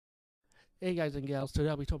Hey guys and gals, today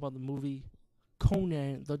I'll be talking about the movie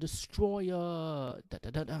Conan the Destroyer. Da, da,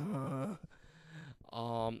 da, da.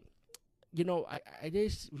 Um, I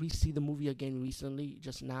did re-see the movie again recently,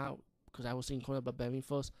 just now, because I was seeing Conan the Barbarian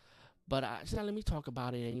first. But I said let me talk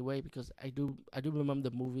about it anyway because I do remember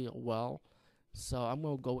the movie well. So I'm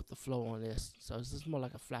gonna go with the flow on this. So this is more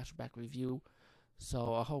like a flashback review.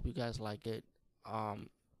 So I hope you guys like it. Um,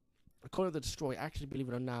 Conan the Destroyer. Actually, believe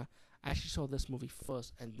it or not, I actually saw this movie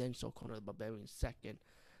first and then saw Conan the Barbarian second.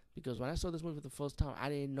 Because when I saw this movie for the first time, I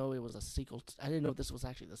didn't know it was a sequel. I didn't know this was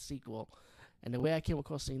actually the sequel. And the way I came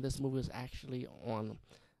across seeing this movie was actually on.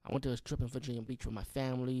 I went to a trip in Virginia Beach with my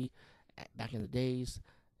family back in the days,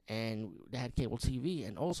 and they had cable TV,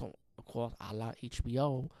 and also, of course, a la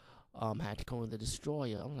HBO, had Conan the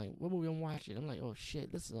Destroyer. I'm like, what movie I'm watching? I'm like, oh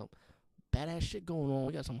shit, this is a badass shit going on.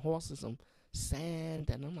 We got some horses, some sand,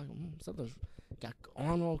 and I'm like, something's got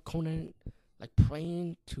Arnold Conan like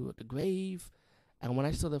praying to the grave. And when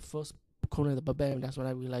I saw the first Conan the Barbarian, that's when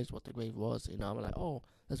I realized what the grave was. I'm like, oh,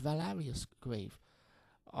 that's Valeria's grave.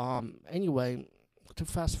 Anyway, to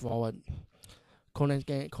fast forward, Conan's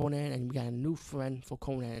getting Conan, and we got a new friend for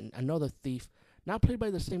Conan, another thief, not played by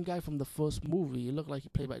the same guy from the first movie. It looked like he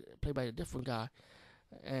played by a different guy,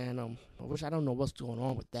 and which I don't know what's going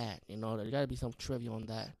on with that. There got to be some trivia on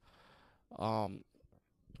that. Um,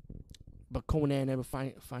 but Conan never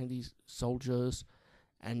find these soldiers,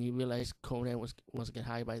 and you realize Conan was get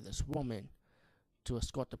hired by this woman to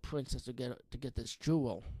escort the princess to get this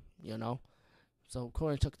jewel. You know, so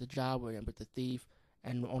Conan took the job with him, with the thief,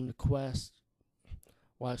 and on the quest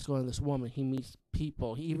while escorting this woman, he meets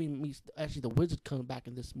people. He even meets actually the wizard comes back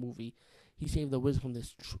in this movie. He saved the wizard from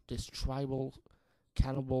this tribal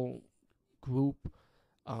cannibal group.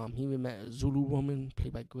 He even met a Zulu woman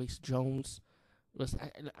played by Grace Jones. Listen,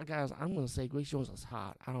 guys, I'm gonna say Grace Jones is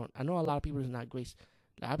hot. I know a lot of people is not Grace.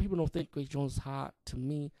 A lot of people don't think Grace Jones is hot. To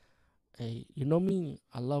me, hey, you know me.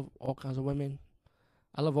 I love all kinds of women.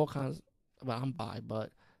 I love all kinds. Well, I'm bi,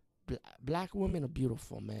 but black women are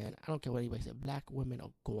beautiful, man. I don't care what anybody says. Black women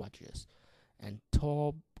are gorgeous, and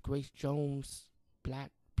tall Grace Jones,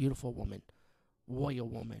 black, beautiful woman, warrior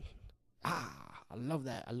woman. I love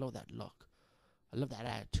that. I love that look. I love that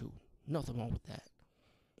attitude. Nothing wrong with that.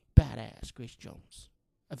 Badass Grace Jones.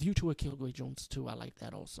 A View to a Kill Grace Jones too. I like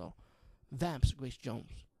that also. Vamps Grace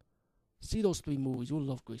Jones. See those three movies. You'll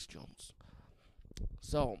love Grace Jones.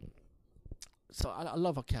 So, I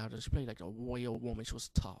love her character. She played like a warrior woman. She was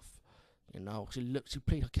tough. She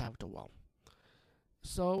played her character well.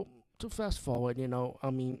 So to fast forward,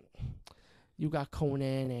 you got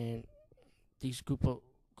Conan and these group of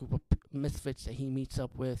misfits that he meets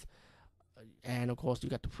up with, and of course you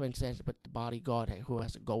got the princess, but the bodyguard who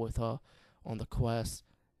has to go with her on the quest,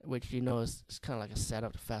 which is kind of like a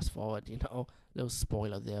setup to fast forward. Little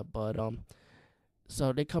spoiler there, but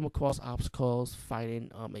so they come across obstacles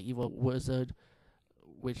fighting an evil wizard,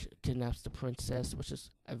 which kidnaps the princess, which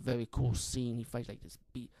is a very cool scene. He fights like this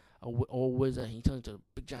old wizard. And he turns into a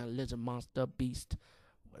big giant lizard monster beast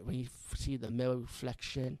when you see the mirror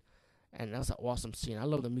reflection, and that's an awesome scene. I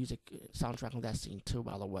love the music soundtrack on that scene too,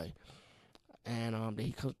 by the way. And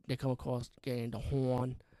they come across getting the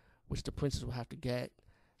horn, which the princess will have to get,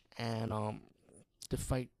 and to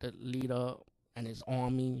fight the leader and his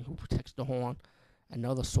army who protects the horn,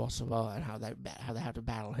 another sorcerer, and how they have to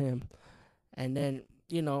battle him. And then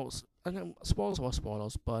spoilers or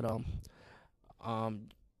spoilers, but um,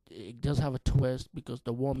 it does have a twist because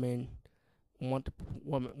the woman want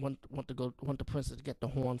the princess to get the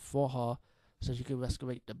horn for her, so she can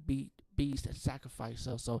rescue the beast and sacrifice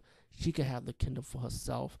her, so she can have the kingdom for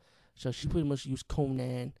herself. So she pretty much used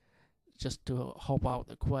Conan just to help out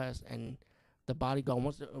the quest, and the bodyguard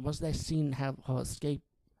once that scene have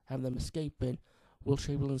them escaping. Will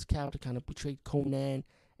Chamberlain's character kind of betrayed Conan,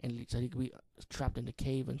 and so he could be trapped in the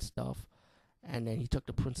cave and stuff. And then he took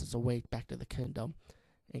the princess away back to the kingdom.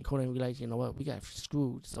 And Conan realized, you know what, we got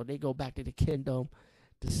screwed. So they go back to the kingdom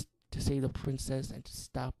to save the princess and to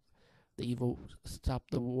stop the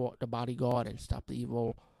bodyguard, and stop the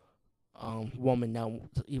evil woman, now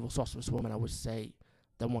the evil sorceress woman, I would say,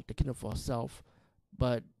 that want the kingdom for herself.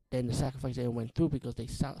 But then the sacrifice they went through because they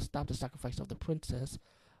stopped the sacrifice of the princess,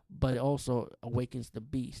 but it also awakens the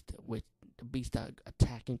beast, with the beast are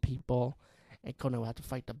attacking people, and Conan will have to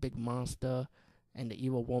fight the big monster, and the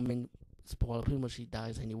evil woman. Spoiler, pretty much she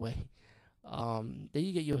dies anyway. Then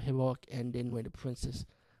you get your heroic ending where the princess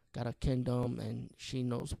got a kingdom, and she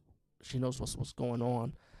knows what's going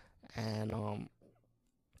on, and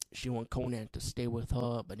she want Conan to stay with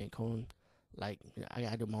her, but then Conan like, I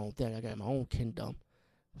gotta do my own thing. I got my own kingdom.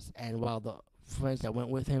 And while the friends that went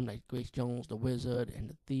with him, like Grace Jones, the wizard, and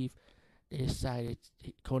the thief, they decided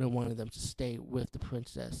Conan wanted them to stay with the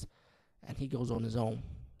princess, and he goes on his own.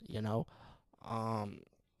 You know, um,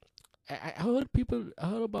 I heard people. I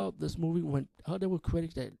heard about this movie when I heard there were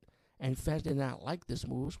critics that and fans did not like this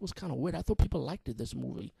movie, which was kind of weird. I thought people liked it, this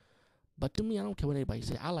movie, but to me, I don't care what anybody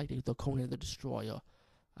say. I liked it, the Conan the Destroyer.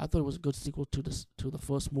 I thought it was a good sequel to the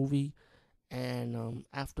first movie, and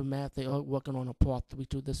aftermath. They are working on a part three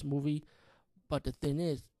to this movie, but the thing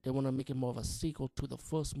is, they want to make it more of a sequel to the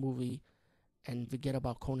first movie and forget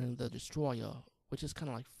about Conan the Destroyer, which is kind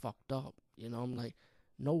of like fucked up. You know, I'm like,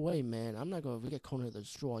 no way, man. I'm not gonna forget Conan the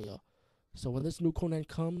Destroyer. So when this new Conan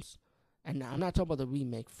comes, and I'm not talking about the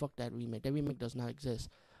remake. Fuck that remake. That remake does not exist.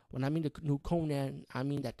 When I mean the new Conan, I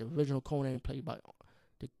mean that the original Conan played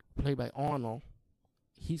by Arnold,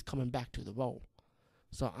 he's coming back to the role.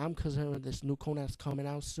 So I'm considering this new Conan that's coming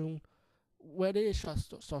out soon. Well, they didn't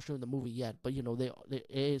start showing the movie yet, but you know they it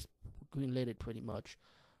is greenlit pretty much.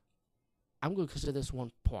 I'm gonna consider this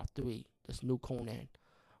one part three, this new Conan.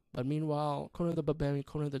 But meanwhile, Conan the Barbarian,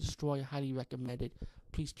 Conan the Destroyer, highly recommended.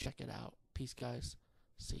 Please check it out. Peace, guys.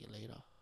 See you later.